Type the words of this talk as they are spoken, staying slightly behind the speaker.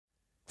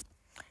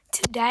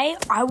Today,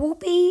 I will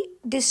be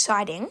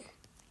deciding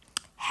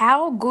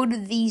how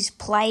good these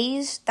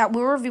plays that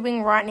we're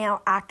reviewing right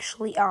now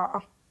actually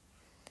are.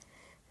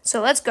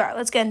 So let's go.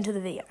 Let's get into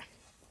the video.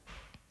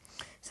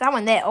 So that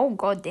one there, oh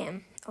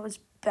goddamn, that was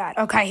bad.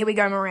 Okay, here we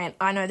go, Morant.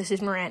 I know this is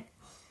Morant.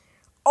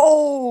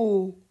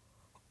 Oh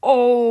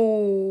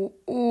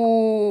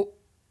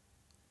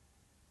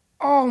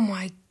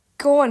my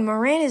god,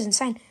 Morant is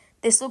insane.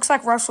 This looks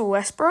like Russell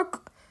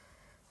Westbrook.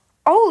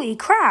 Holy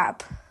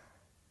crap.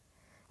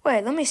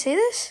 Wait, let me see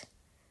this.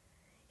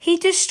 He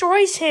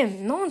destroys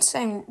him. No one's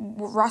saying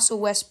Russell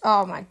Westbrook.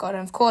 Oh my god,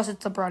 and of course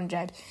it's LeBron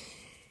James.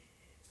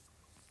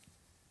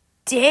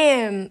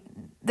 Damn,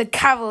 the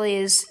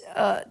Cavaliers,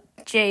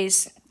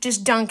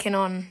 just dunking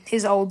on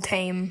his old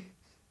team.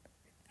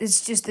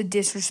 It's just the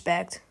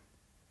disrespect.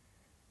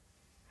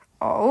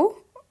 Oh?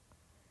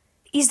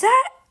 Is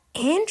that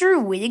Andrew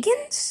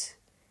Wiggins?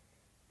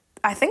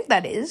 I think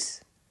that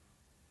is.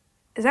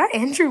 Is that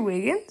Andrew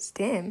Wiggins?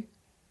 Damn.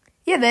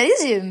 Yeah, that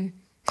is him.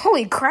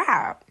 Holy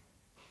crap.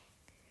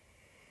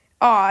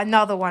 Oh,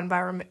 another one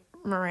by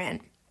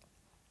Morant.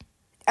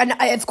 And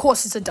of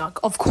course it's a dunk.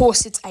 Of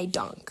course it's a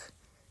dunk.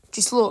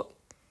 Just look.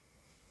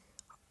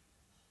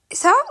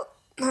 Is that...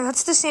 No,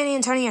 that's the San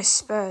Antonio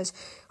Spurs.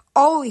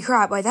 Holy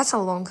crap. Wait, that's a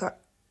long cut.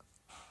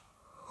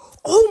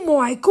 Oh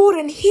my god,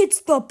 and hits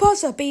the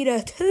buzzer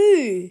beater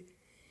too.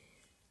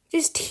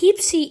 Just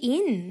tips it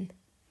in.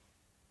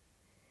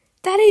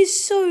 That is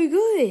so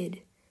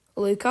good.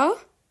 Luka.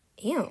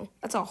 Ew,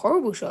 that's a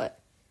horrible shot.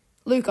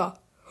 Luka.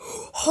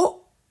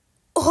 Oh,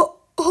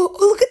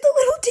 look at the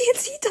little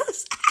dance he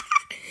does.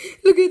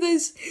 Look at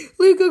this.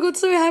 Luka got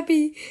so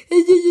happy.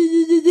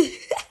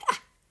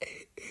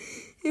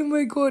 Oh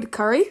my god.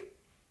 Curry.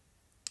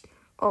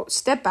 Oh,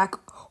 step back.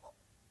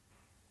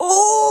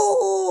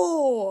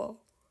 Oh!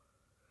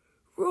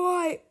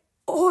 Right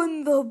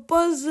on the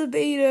buzzer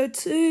beater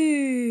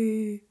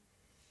too.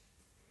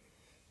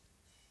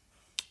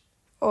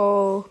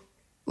 Oh,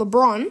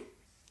 LeBron.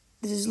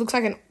 This looks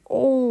like an...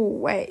 Oh,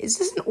 wait. Is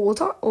this an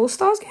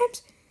All-Stars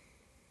games?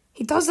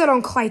 He does that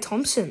on Klay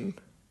Thompson.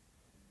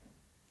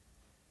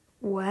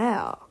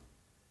 Wow.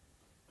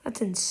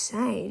 That's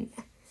insane.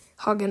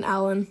 Hugging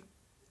Allen.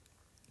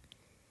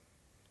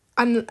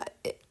 And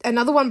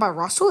another one by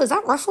Russell. Is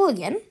that Russell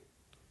again?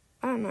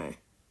 I don't know.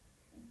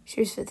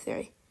 Shoots for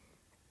three.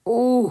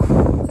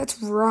 Oh,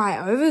 that's right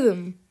over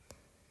them.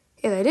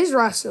 Yeah, that is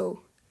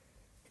Russell.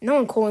 No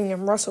one calling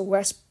him Russell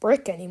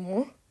Westbrook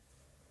anymore.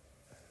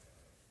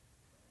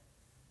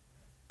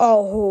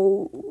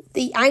 Oh,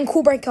 the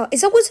ankle breaker.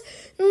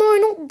 No,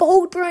 not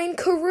Bold Brain.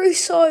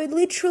 Caruso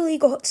literally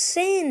got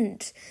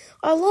sent.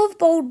 I love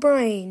Bold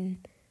Brain.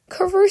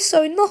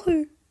 Caruso,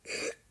 no.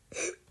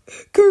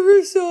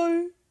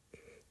 Caruso.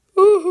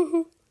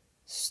 Oh.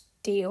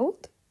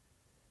 Stealed?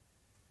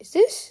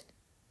 Is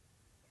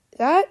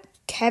that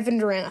Kevin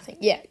Durant, I think?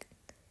 Yeah.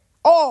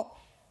 Oh.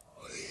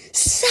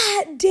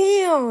 Sat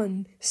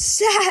down,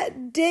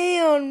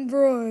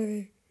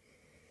 bro.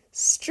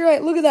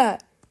 Straight, look at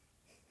that.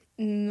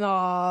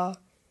 Nah.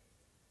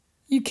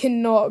 You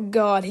cannot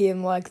guard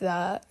him like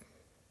that.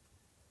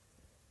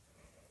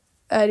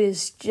 That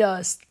is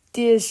just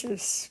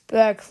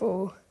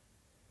disrespectful.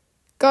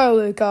 Go,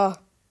 Luka.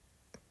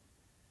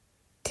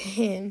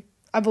 Damn.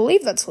 I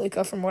believe that's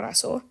Luka from what I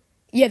saw.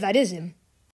 Yeah, that is him.